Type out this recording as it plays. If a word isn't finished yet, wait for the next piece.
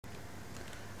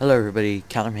Hello everybody,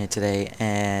 Callum here today,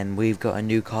 and we've got a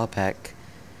new car pack.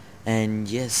 And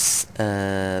yes,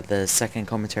 the second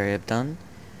commentary I've done,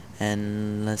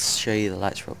 and let's show you the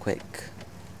lights real quick.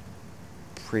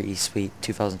 Pretty sweet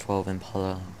 2012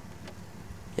 Impala.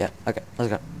 Yeah, okay, let's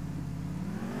go.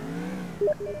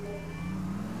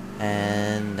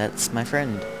 And that's my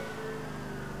friend,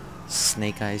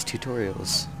 Snake Eyes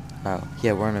Tutorials. Oh,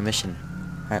 yeah, we're on a mission.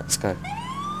 Alright, let's go.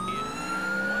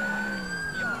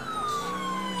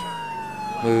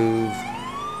 Move.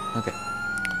 Okay.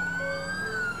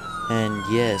 And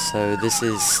yeah, so this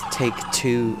is take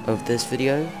 2 of this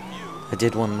video. I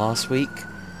did one last week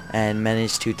and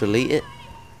managed to delete it.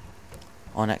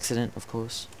 On accident, of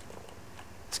course.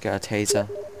 Let's get our taser.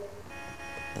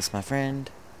 That's my friend,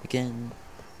 again.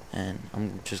 And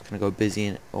I'm just gonna go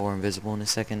busy or invisible in a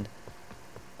second.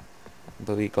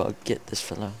 But we gotta get this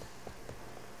fella.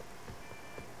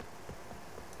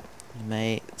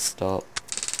 Mate, stop.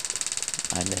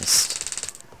 I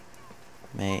missed.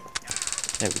 Mate.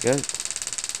 There we go.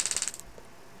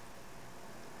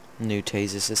 New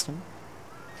taser system.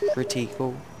 Pretty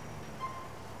cool.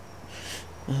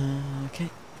 Okay.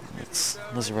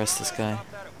 Let's arrest this guy.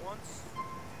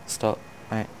 Stop.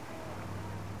 Alright.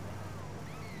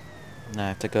 Now I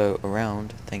have to go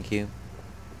around. Thank you.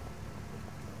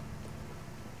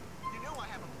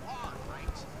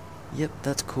 Yep,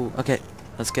 that's cool. Okay,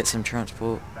 let's get some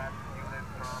transport.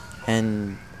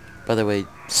 And by the way,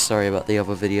 sorry about the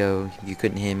other video, you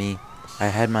couldn't hear me. I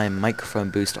had my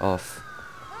microphone boost off.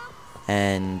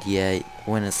 And yeah,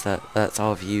 when it's that's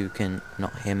off, you can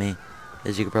not hear me,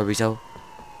 as you can probably tell.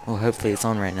 Well, hopefully it's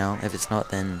on right now. If it's not,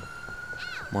 then,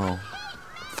 well,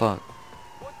 fuck.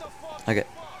 Okay.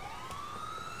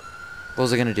 What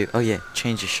was I gonna do? Oh yeah,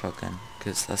 change the shotgun,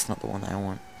 because that's not the one that I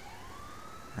want.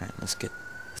 Alright, let's get...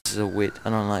 This is a weird... I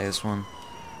don't like this one.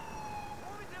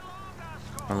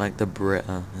 I like the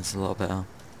Beretta. It's a lot better.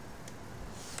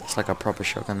 It's like a proper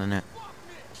shotgun, isn't it?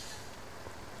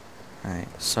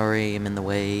 Alright, sorry, I'm in the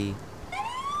way.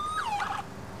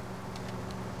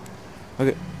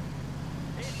 Okay.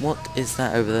 What is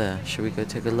that over there? Should we go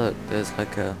take a look? There's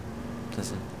like a...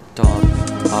 There's a dog.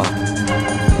 Oh.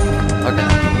 Okay.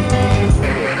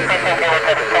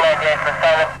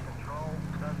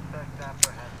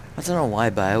 I don't know why,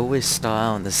 but I always start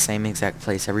out in the same exact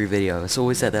place every video. It's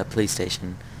always at that police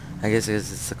station. I guess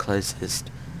because it's the closest.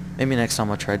 Maybe next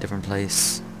time I'll try a different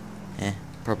place.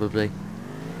 Probably.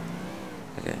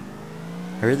 Okay.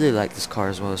 I really like this car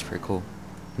as well. It's pretty cool.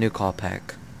 New car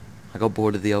pack. I got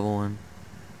bored of the other one.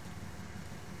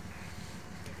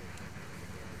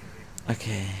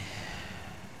 Okay.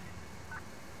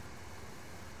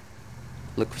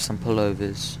 Look for some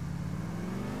pullovers.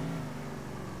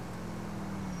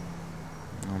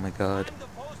 Oh my god.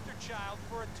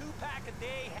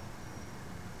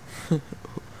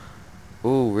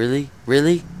 Oh, really?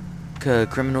 Really?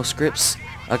 Criminal scripts?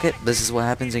 Okay, this is what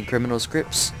happens in criminal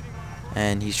scripts.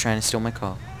 And he's trying to steal my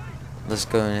car. Let's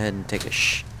go ahead and take a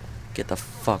get the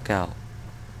fuck out.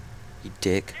 You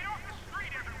dick.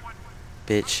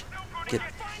 Bitch. Get...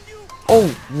 Oh!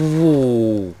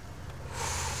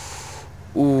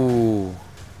 Whoa! Ooh.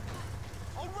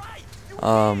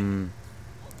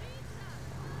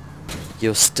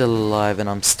 You're still alive and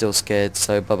I'm still scared,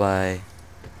 so bye-bye.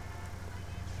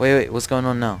 Wait, what's going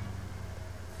on now?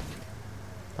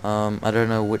 I don't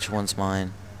know which one's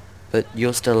mine. But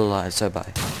you're still alive, so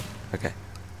bye. Okay.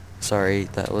 Sorry,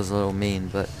 that was a little mean,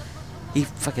 but he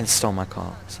fucking stole my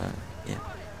car, so yeah.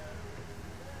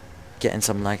 Getting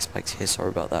some lag spikes here, sorry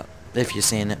about that. If you're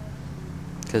seeing it.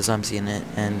 Because I'm seeing it,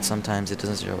 and sometimes it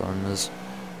doesn't show on us.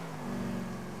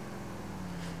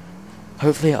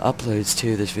 Hopefully it uploads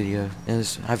to this video.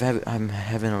 I'm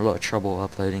having a lot of trouble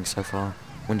uploading so far.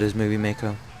 Windows Movie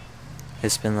Maker.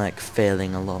 It's been like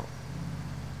failing a lot.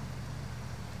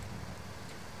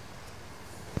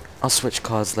 I'll switch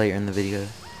cars later in the video.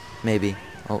 Maybe.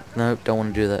 Oh, no, don't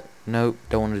want to do that. Nope,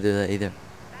 don't want to do that either.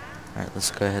 Alright,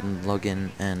 let's go ahead and log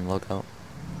in and log out.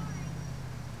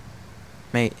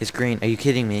 Mate, it's green. Are you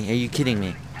kidding me? Are you kidding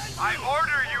me? I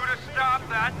order you to stop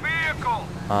that vehicle!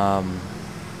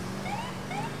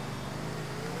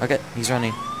 Okay, he's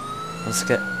running. Let's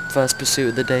get first pursuit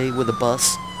of the day with a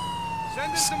bus.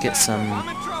 Let's get some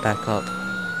backup.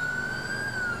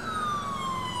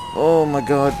 Oh my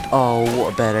god. Oh,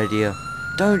 what a bad idea.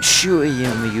 Don't shoot at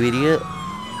him, you idiot.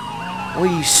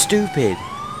 What are you, stupid?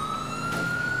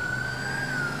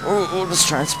 Oh, let's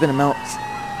try and spin him out.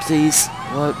 Please,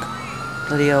 work.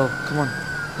 Bloody hell, come on.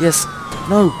 Yes.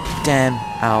 No. Damn.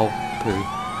 Ow. Poo.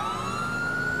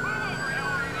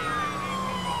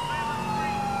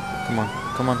 Come on.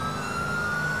 Come on.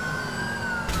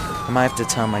 I might have to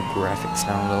turn my graphics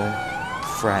down a little.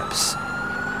 Fraps.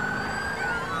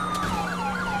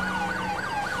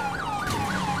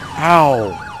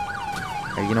 Ow!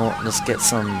 Alright, you know what? Let's get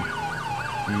some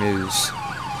news.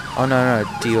 Oh no,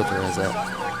 deauthorize that.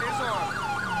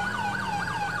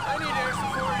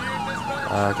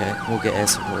 Okay, we'll get air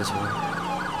support as well.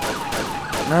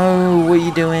 No, what are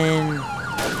you doing?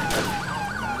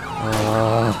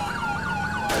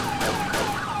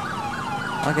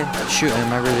 Okay, shoot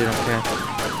him, I really don't care.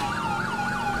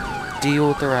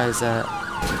 Deauthorize that.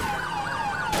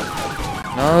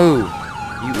 No!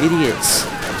 You idiots!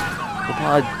 What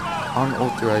part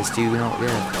unauthorized do you not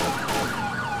get?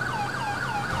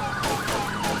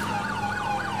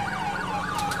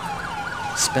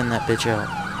 Spin that bitch out.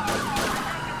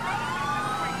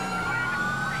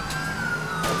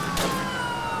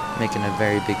 Making a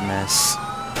very big mess.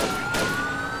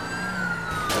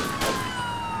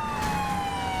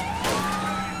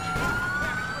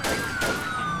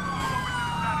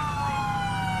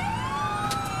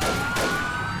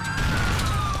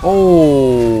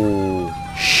 Oh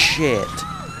shit.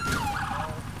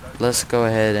 Let's go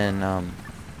ahead and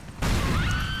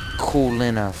call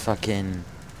in a fucking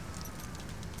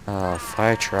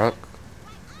fire truck.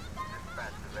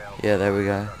 Yeah, there we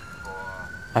go.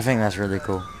 I think that's really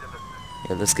cool.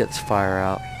 Yeah, let's get this fire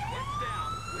out.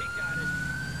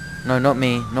 No, not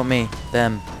me,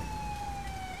 them.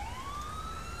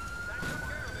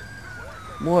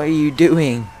 What are you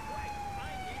doing?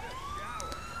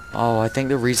 Oh, I think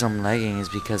the reason I'm lagging is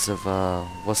because of,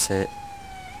 what's it?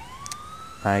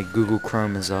 My Google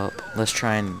Chrome is up. Let's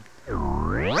try and...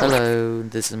 Hello,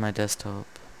 this is my desktop.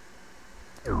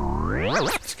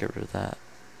 Let's get rid of that.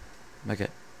 Okay.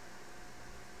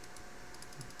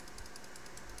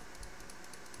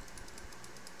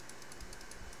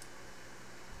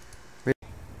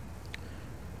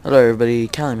 Hello everybody,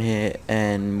 Callum here,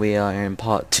 and we are in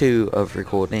part 2 of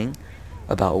recording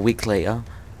about a week later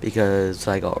because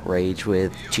I got rage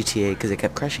with GTA because it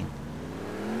kept crashing.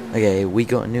 Okay, we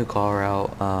got a new car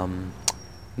out,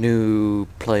 new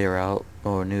player out,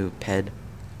 or new ped.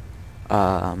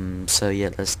 So yeah,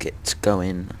 let's get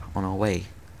going on our way.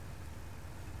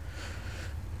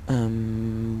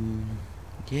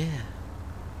 Yeah.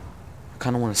 I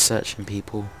kinda wanna search some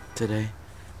people today.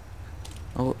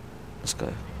 Oh, let's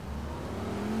go.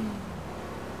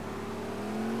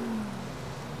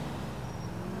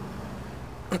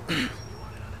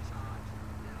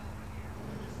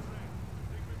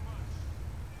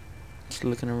 Just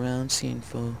looking around, seeing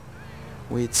for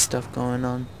weird stuff going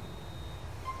on.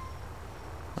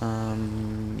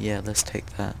 Yeah, let's take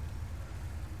that.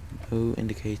 No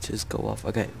indicators go off.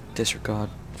 Okay, disregard.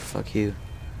 Fuck you.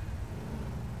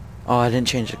 Oh, I didn't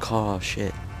change the car.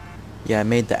 Shit. Yeah, I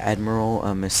made the Admiral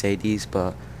a Mercedes,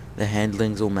 but the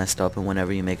handling's all messed up, and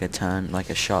whenever you make a turn, like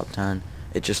a sharp turn,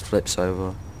 it just flips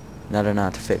over. And I don't know how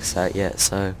to fix that yet,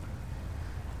 so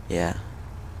yeah.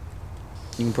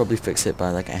 You can probably fix it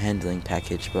by like a handling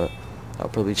package, but that'll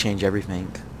probably change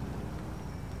everything.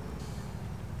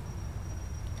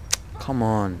 Come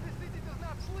on.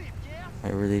 I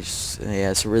really just,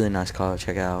 yeah, it's a really nice car,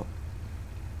 check it out.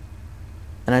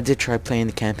 And I did try playing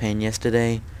the campaign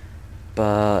yesterday,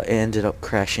 but it ended up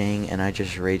crashing and I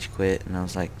just rage quit and I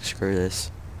was like, screw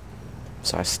this.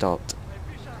 So I stopped.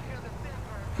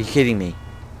 Are you kidding me?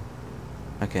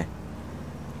 Okay.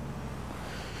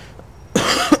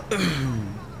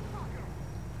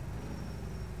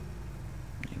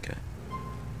 Okay.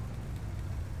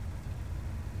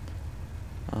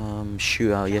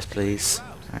 Shootout, yes please.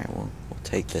 Alright, we'll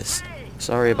take this.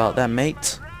 Sorry about that,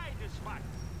 mate.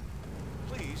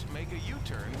 Please make a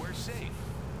U-turn where safe.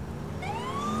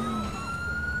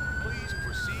 Please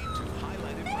proceed to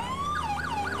highlighted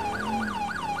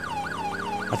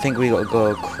route. I think we gotta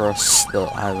go across the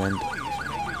island.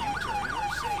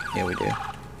 Yeah, we do.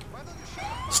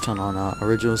 Let's turn on our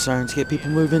original siren to get people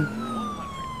moving.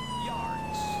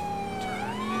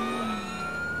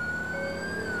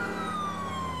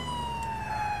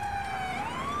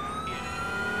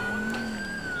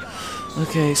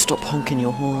 Okay, stop honking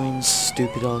your horns,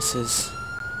 stupid asses.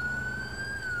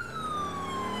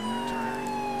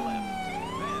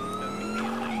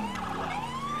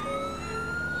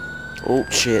 Oh,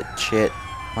 shit.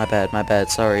 My bad.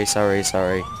 Sorry.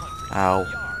 Ow.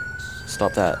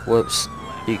 Stop that. Whoops.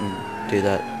 You can do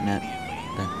that. No.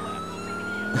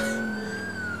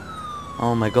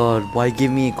 Oh my god, why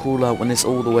give me a call out when it's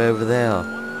all the way over there?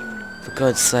 For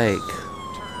God's sake.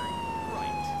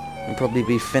 I'll probably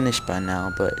be finished by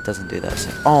now, but it doesn't do that.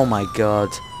 So oh my god.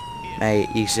 Mate,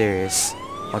 you serious?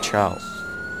 Watch out.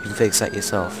 You can fix that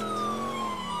yourself.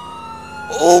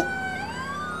 Oh!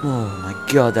 Oh my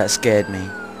god, that scared me.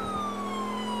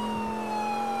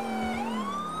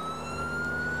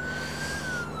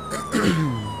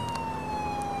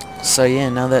 So yeah,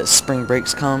 now that spring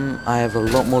break's come, I have a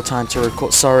lot more time to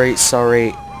record. Sorry,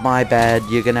 my bad.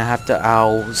 You're gonna have to,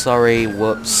 ow, sorry,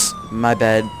 whoops, my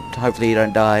bad. Hopefully you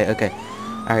don't die. Okay.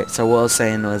 Alright, so what I was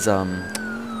saying was,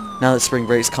 now that spring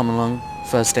break's come along,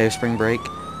 first day of spring break,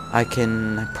 I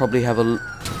can probably have a,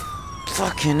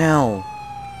 fucking hell.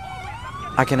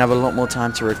 I can have a lot more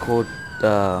time to record,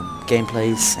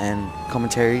 gameplays and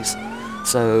commentaries.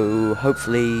 So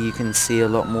hopefully you can see a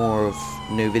lot more of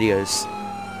new videos.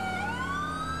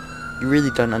 You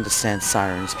really don't understand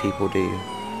sirens, people, do you?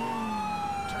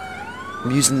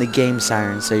 I'm using the game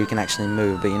sirens so you can actually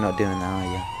move, but you're not doing that, are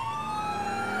you?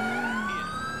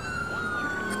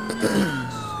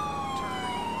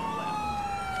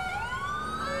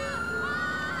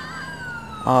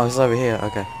 Oh, it's over here.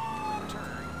 Okay.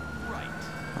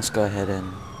 Let's go ahead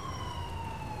and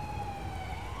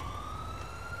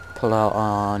pull out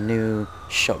our new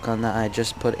shotgun that I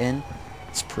just put in.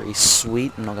 It's pretty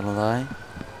sweet, I'm not gonna lie.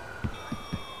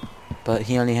 But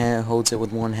he only holds it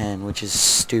with one hand, which is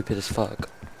stupid as fuck.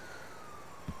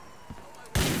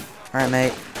 Alright,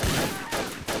 mate.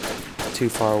 Too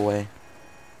far away.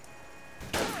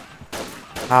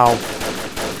 Ow.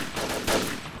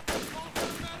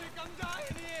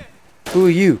 Who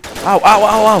are you? Ow, ow,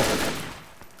 ow, ow!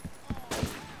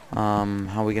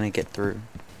 How are we gonna get through?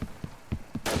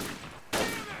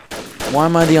 Why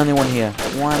am I the only one here?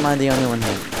 Why am I the only one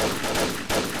here?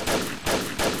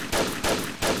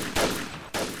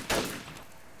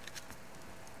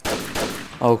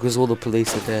 Oh, because all the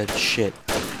police are dead. Shit.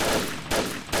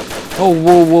 Oh,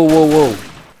 whoa, whoa, whoa, whoa.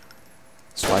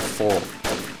 That's what I thought.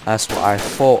 That's what I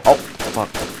thought. Oh, fuck.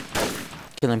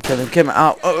 Kill him, kill him, kill him.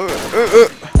 Ow.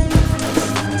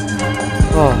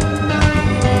 Oh.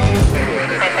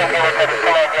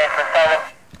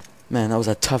 Man, that was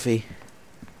a toughie.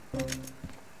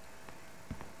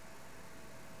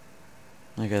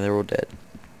 Okay, they're all dead.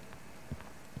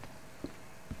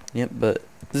 Yep, but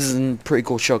this is a pretty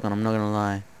cool shotgun, I'm not gonna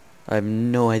lie. I have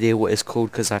no idea what it's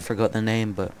called because I forgot the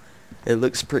name, but it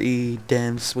looks pretty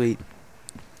damn sweet.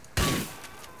 I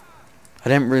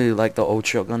didn't really like the old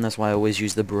shotgun, that's why I always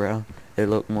use the Beretta. It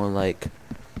looked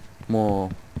more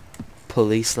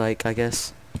police-like, I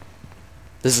guess.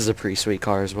 This is a pretty sweet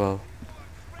car as well.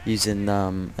 Using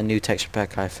a new texture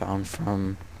pack I found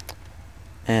from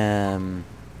when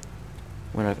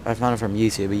I found it from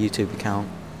YouTube, a YouTube account.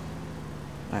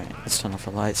 Alright, let's turn off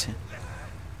the lights here.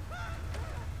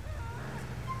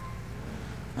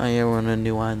 Oh yeah, we're on a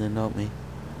new island, aren't we?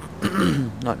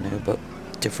 Not new, but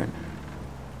different.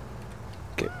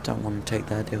 Okay, don't want to take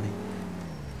that, do we?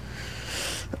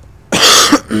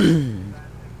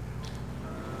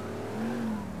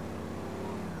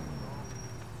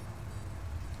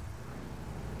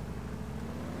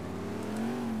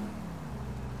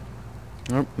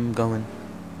 Nope, I'm going.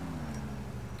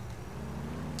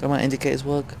 Do my indicators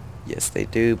work? Yes, they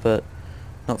do, but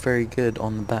not very good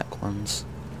on the back ones.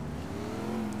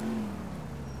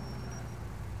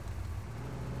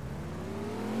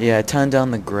 Yeah, I turned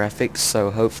down the graphics,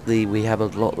 so hopefully we have a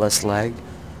lot less lag.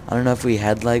 I don't know if we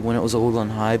had lag when it was all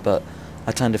on high, but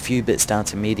I turned a few bits down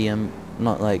to medium,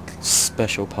 not like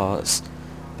special parts.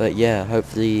 But yeah,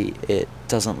 hopefully it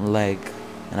doesn't lag,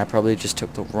 and I probably just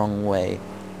took the wrong way.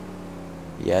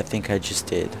 Yeah, I think I just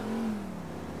did.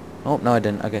 Oh, no I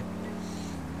didn't, okay.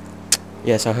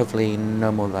 Yeah, so hopefully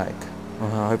no more lag.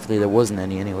 Well, hopefully there wasn't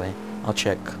any anyway. I'll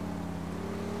check.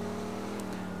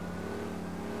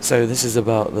 So this is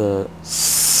about the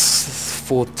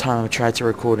fourth time I've tried to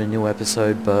record a new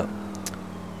episode, but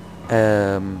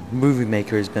Movie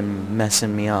Maker has been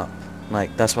messing me up.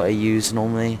 Like, that's what I use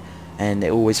normally, and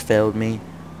it always failed me.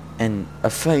 And a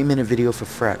 30-minute video for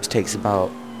Fraps takes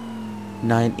about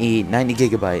 90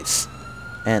 gigabytes,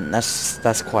 and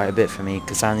that's quite a bit for me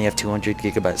because I only have 200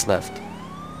 gigabytes left.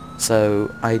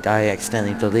 So I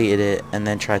accidentally deleted it and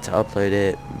then tried to upload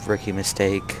it, rookie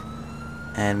mistake,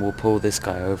 and we'll pull this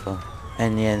guy over.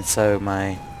 And yeah, so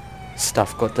my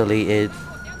stuff got deleted,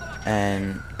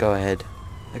 and go ahead.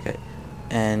 Okay.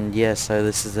 And yeah, so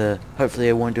this is a, hopefully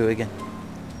I won't do it again.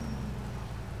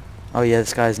 Oh yeah,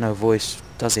 this guy has no voice,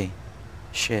 does he?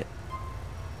 Shit.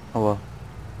 Oh well.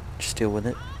 Just deal with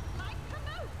it.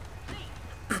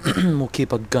 We'll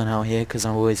keep a gun out here because I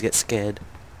always get scared.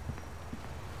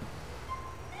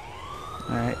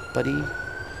 Alright, buddy.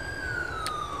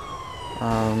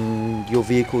 Your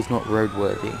vehicle's not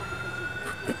roadworthy.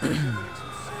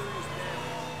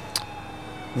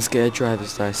 Let's get a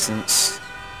driver's license.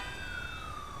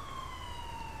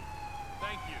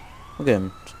 Thank you. Look at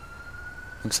him.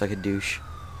 Looks like a douche.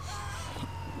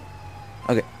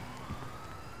 Okay.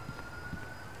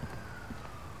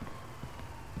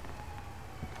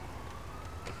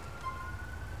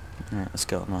 Alright, let's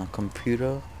go on our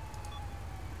computer.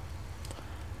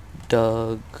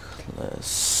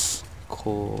 Douglas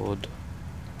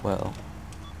Caldwell.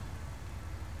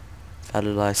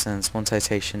 Valid license, 1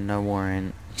 citation, no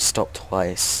warrant. He stopped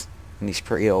twice, and he's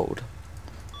pretty old.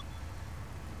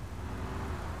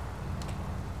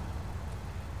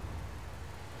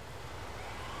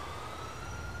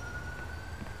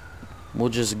 We'll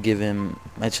just give him...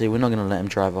 Actually, we're not going to let him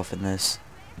drive off in this.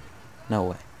 No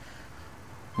way.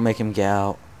 We'll make him get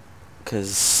out,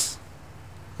 because...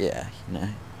 Yeah, you know.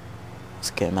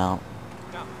 Let's get him out.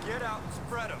 Now get out and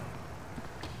spread 'em.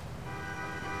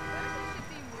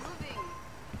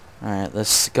 Alright,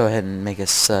 let's go ahead and make a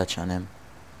search on him.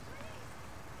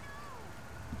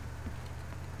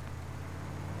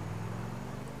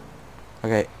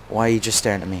 Okay, why are you just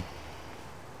staring at me?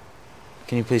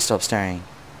 Can you please stop staring?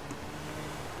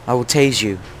 I will tase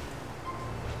you.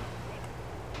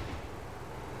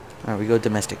 Alright, we go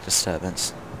domestic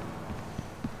disturbance.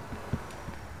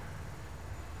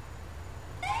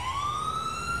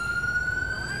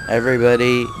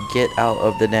 Everybody get out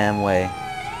of the damn way.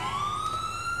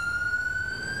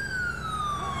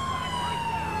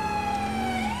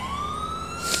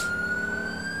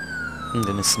 I'm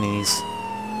gonna sneeze.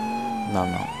 No,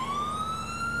 I'm not.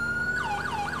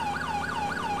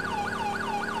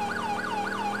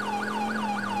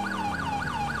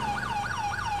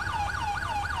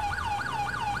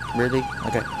 Really?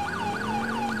 Okay.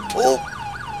 Oh!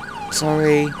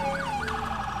 Sorry.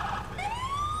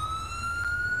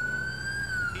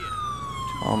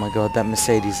 Oh my god, that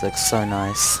Mercedes looks so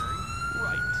nice.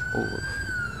 Right. Ooh.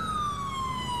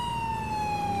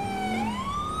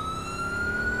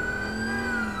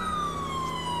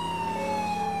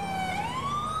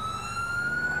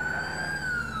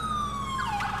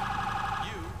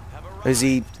 You have a right.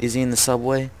 Is he in the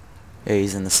subway? Yeah,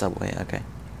 he's in the subway, okay.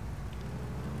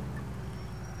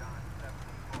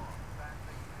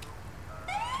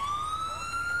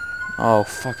 Oh,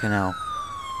 fucking hell.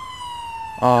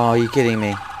 Oh, are you kidding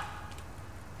me?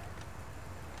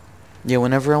 Yeah,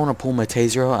 whenever I want to pull my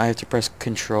taser out, I have to press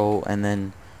Control and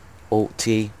then Alt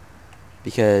T,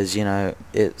 because you know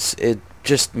it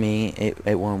just me.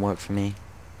 It won't work for me.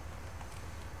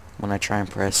 When I try and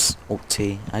press Alt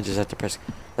T, I just have to press.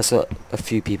 That's what a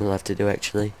few people have to do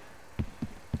actually.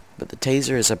 But the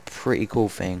taser is a pretty cool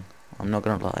thing. I'm not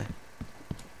gonna lie.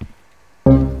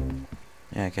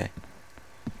 Yeah, okay.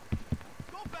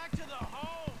 Go back to the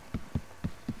home.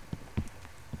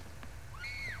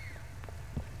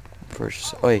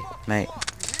 First, oi, mate.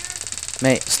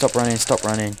 Mate, stop running, stop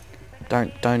running.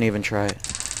 Don't even try it.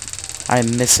 I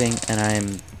am missing and I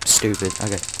am stupid.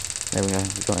 Okay, there we go,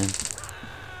 we got him.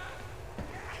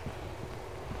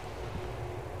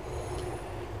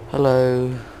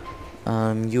 Hello.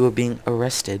 You are being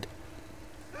arrested.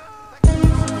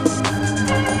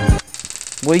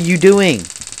 What are you doing?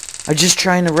 I'm just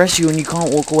trying to arrest you and you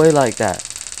can't walk away like that.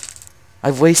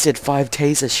 I've wasted 5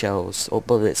 taser shells, or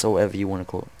bullets, or whatever you want to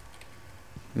call it.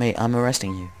 Mate, I'm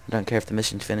arresting you. I don't care if the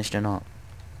mission's finished or not.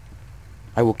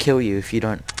 I will kill you if you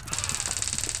don't.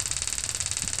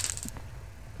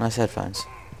 Nice headphones.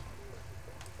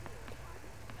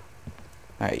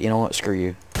 Alright, you know what? Screw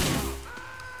you.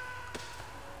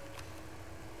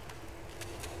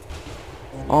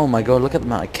 Oh my god, look at the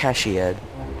amount of cash he had.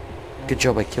 Good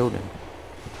job I killed him.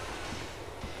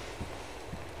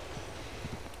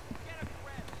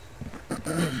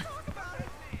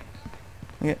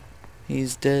 Yeah,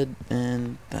 he's dead,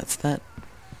 and that's that.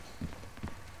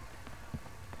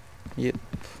 Yep.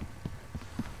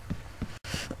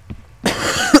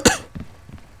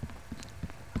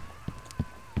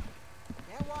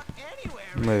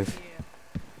 Move.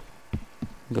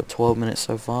 We've got 12 minutes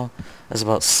so far. That's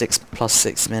about 6 plus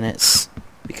 6 minutes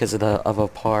because of the other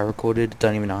part I recorded.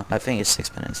 Don't even know. I think it's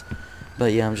 6 minutes.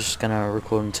 But yeah, I'm just gonna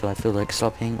record until I feel like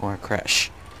stopping or I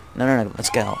crash. No, let's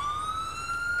get out.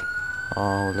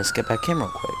 Oh, let's get back in real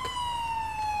quick.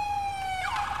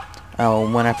 Oh,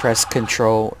 when I press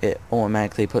control, it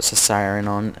automatically puts a siren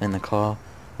on in the car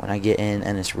when I get in,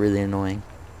 and it's really annoying.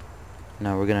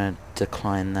 No, we're gonna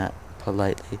decline that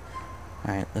politely.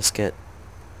 Alright, let's get...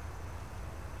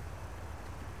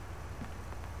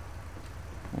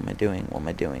 What am I doing? What am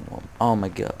I doing? Oh my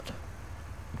god.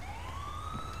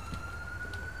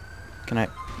 Can I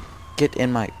get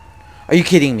in my... Are you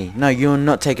kidding me? No, you're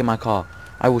not taking my car.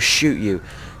 I will shoot you.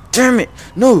 Damn it!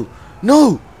 No!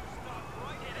 No!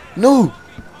 No!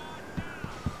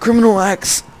 Criminal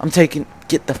acts! I'm taking...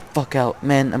 Get the fuck out.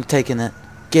 Man, I'm taking it.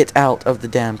 Get out of the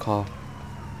damn car.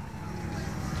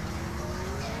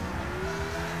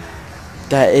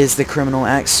 That is the Criminal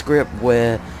Acts script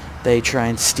where they try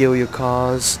and steal your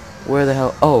cars. Where the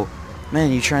hell? Oh,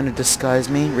 man, you trying to disguise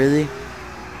me? Really?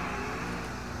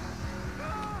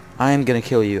 I am gonna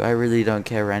kill you. I really don't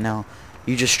care right now.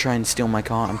 You just try and steal my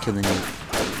car, I'm killing you.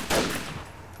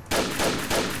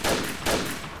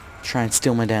 Try and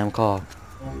steal my damn car.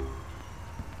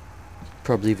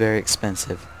 Probably very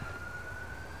expensive.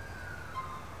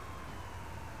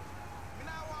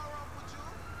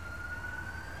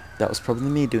 That was probably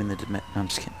me doing the no, I'm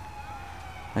just kidding.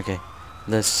 Okay,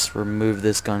 let's remove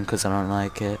this gun because I don't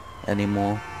like it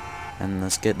anymore. And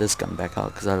let's get this gun back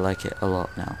out because I like it a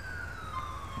lot now.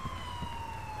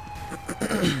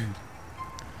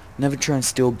 Never try and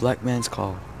steal a black man's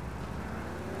car.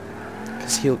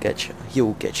 Because he'll get you.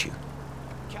 He'll get you.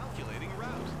 Calculating route.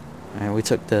 Alright, we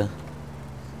took the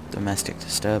domestic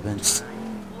disturbance.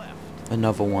 Left.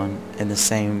 Another one in the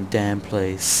same damn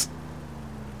place.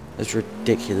 It's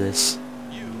ridiculous.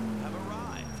 You have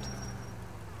arrived.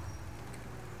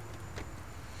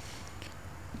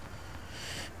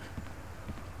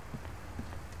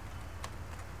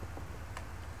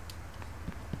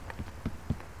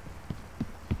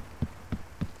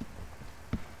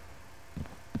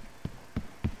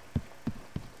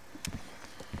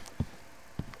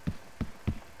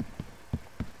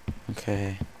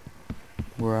 Okay.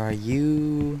 Where are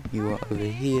you? You are over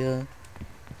here.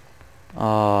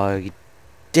 Oh,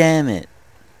 damn it.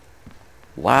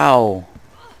 Wow.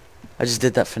 I just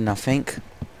did that for nothing.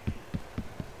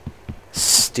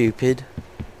 Stupid.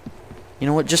 You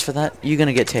know what? Just for that, you're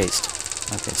gonna get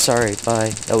tased. Okay, sorry. Bye.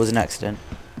 That was an accident.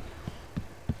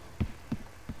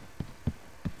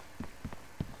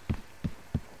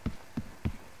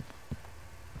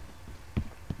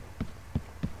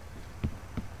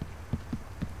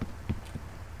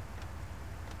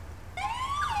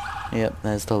 Yep,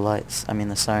 there's the lights. I mean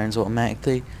the sirens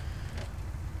automatically.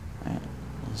 Alright,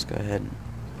 let's go ahead and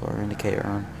put our indicator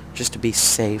on. Just to be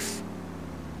safe.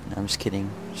 No, I'm just kidding.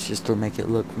 It's just to make it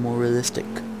look more realistic.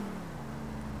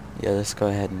 Yeah, let's go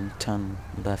ahead and turn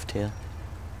left here.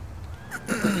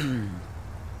 Who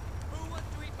wants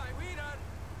to eat my wiener?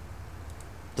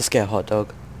 Let's get a hot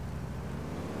dog.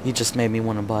 You just made me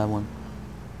want to buy one.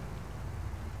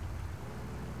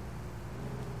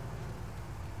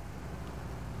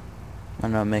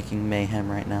 I'm not making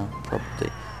mayhem right now. Probably.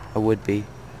 I would be.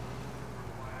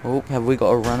 Oh, have we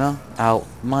got a runner? Out.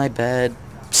 My bad.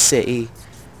 City.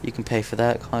 You can pay for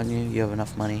that, can't you? You have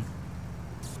enough money.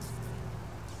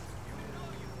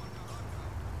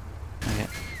 Okay.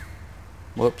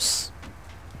 Whoops.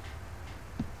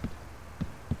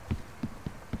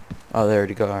 Oh, they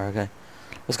already got her. Okay.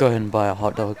 Let's go ahead and buy a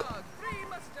hot dog. Free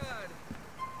mustard.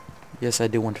 Yes, I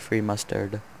do want free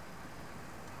mustard.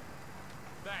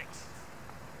 Thanks.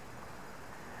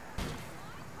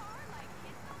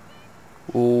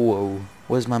 Whoa.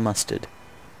 Where's my mustard?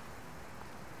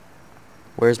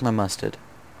 Where's my mustard?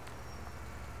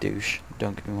 Douche.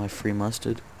 Don't give me my free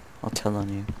mustard. I'll tell on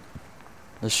you.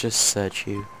 Let's just search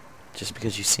you. Just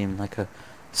because you seem like a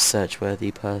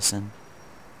search-worthy person.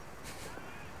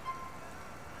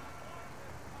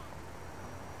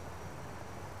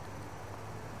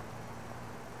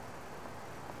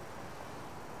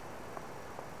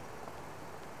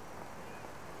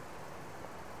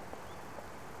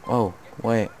 Oh,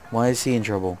 wait. Why is he in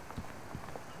trouble?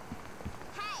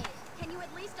 Hey, can you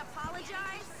at least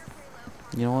apologize?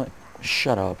 You know what?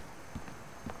 Shut up.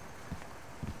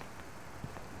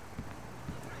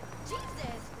 Jesus,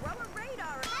 grow a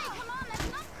radar. Hey, come on,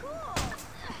 that's not cool.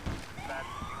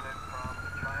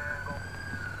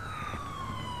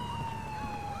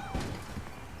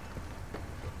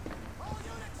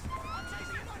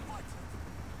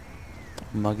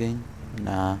 Mugging?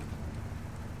 Nah. You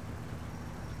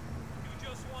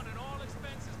just want an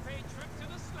all-expenses-paid trip to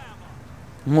the slammer.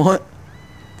 What?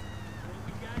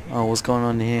 You got here. Oh, what's going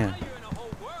on here? Now you're in a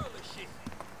whole world of shit.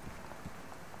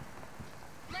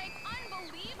 Like,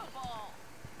 unbelievable.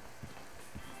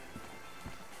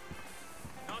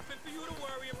 Nothing for you to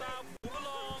worry about. Move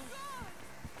along.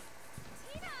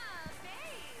 Tina,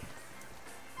 babe.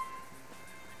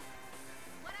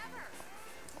 Whatever.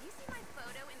 Did you see my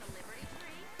photo in the Liberty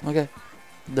Tree? Okay.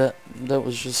 That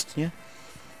was just, yeah.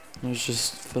 It was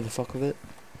just for the fuck of it.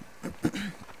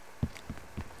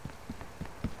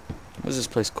 What's this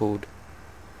place called?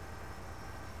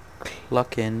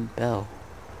 Cluckin' Bell.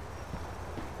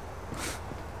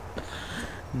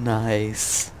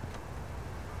 Nice.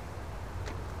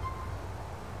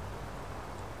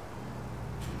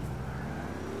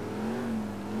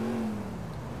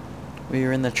 We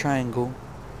are in the triangle.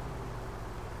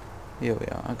 Here we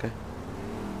are, okay.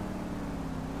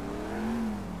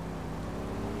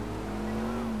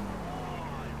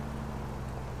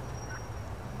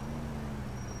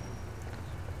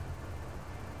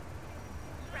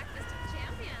 Breakfast of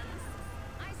champions.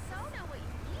 I so know what you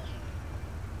mean.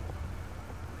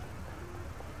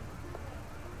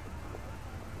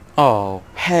 Oh,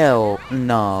 hell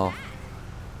no.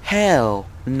 Hell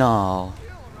no.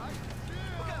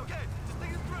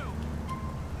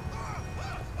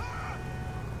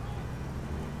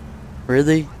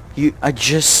 Really? I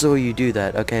just saw you do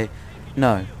that, okay?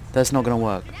 No, that's not gonna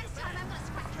work. Next time I'm gonna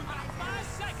scratch your eyes out. 5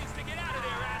 seconds to get out of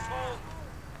there, asshole.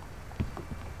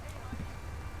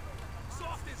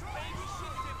 Softest baby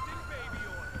shit dipped in baby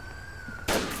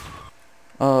oil.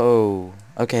 Oh,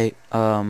 okay,